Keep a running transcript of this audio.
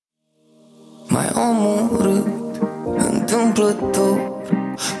mai omorât întâmplător,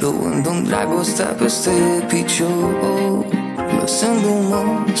 luându-mi dragostea peste picior, lăsându-mă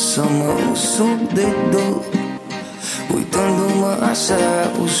să mă usuc de dor, uitându-mă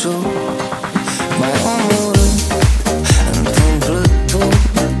așa ușor. Mai omorât întâmplător,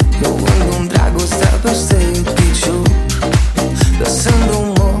 luându-mi dragostea peste picior,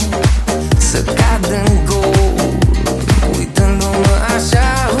 lăsându-mă să cad în gol, uitându-mă așa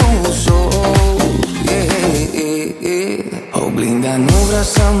ușor. Oglinda nu vrea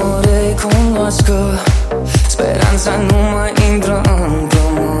să mă recunoască, speranța nu mai intră în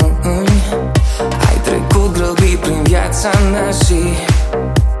plămâni. Ai trecut grăbit prin viața mea și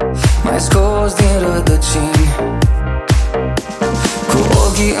m-ai scos din rădăcini, cu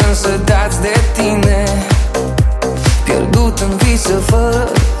ochii însătați de tine, pierdut în vise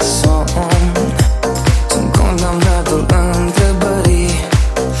fără somn. Sunt condamnatul întrebării,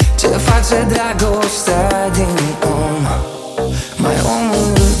 ce face dragostea din om. Mai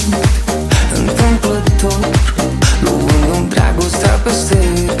omorât întâmplător, luându-mi dragostea peste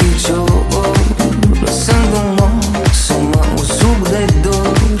picior, lăsându-mă să mă usuc de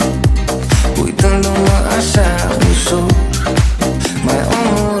dor, uitându-mă așa ușor. Mai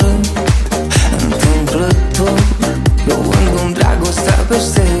omorât întâmplător, luându-mi dragostea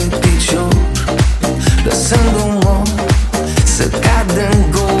peste picior, lăsându-mă să cad în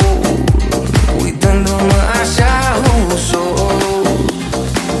gol, uitându-mă așa ușor.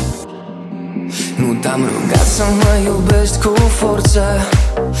 Nu te-am rugat să mă iubești cu forță,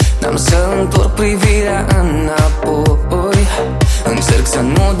 n-am să întorc privirea înapoi. Încerc să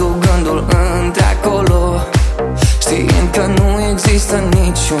nu duc gândul într-acolo, știind că nu există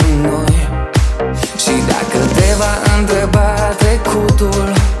niciun noi. Și dacă te va întreba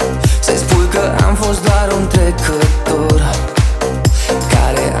trecutul, să-i spui că am fost doar un trecător,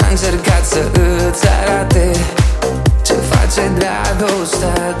 care a încercat să îți arate ce face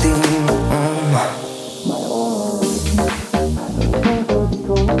dragostea din om.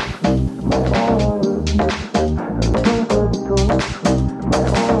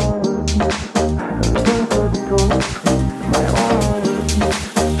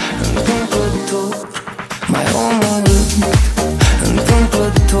 Mai omorât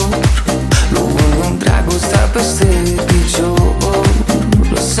întâmplător, luându-mi dragostea peste picior,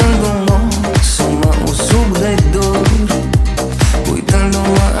 lăsându-mă să mă usuc de dor,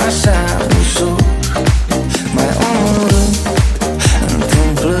 uitându-mă așa ușor. Mai omorât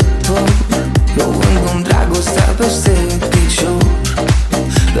întâmplător, luându-mi dragostea peste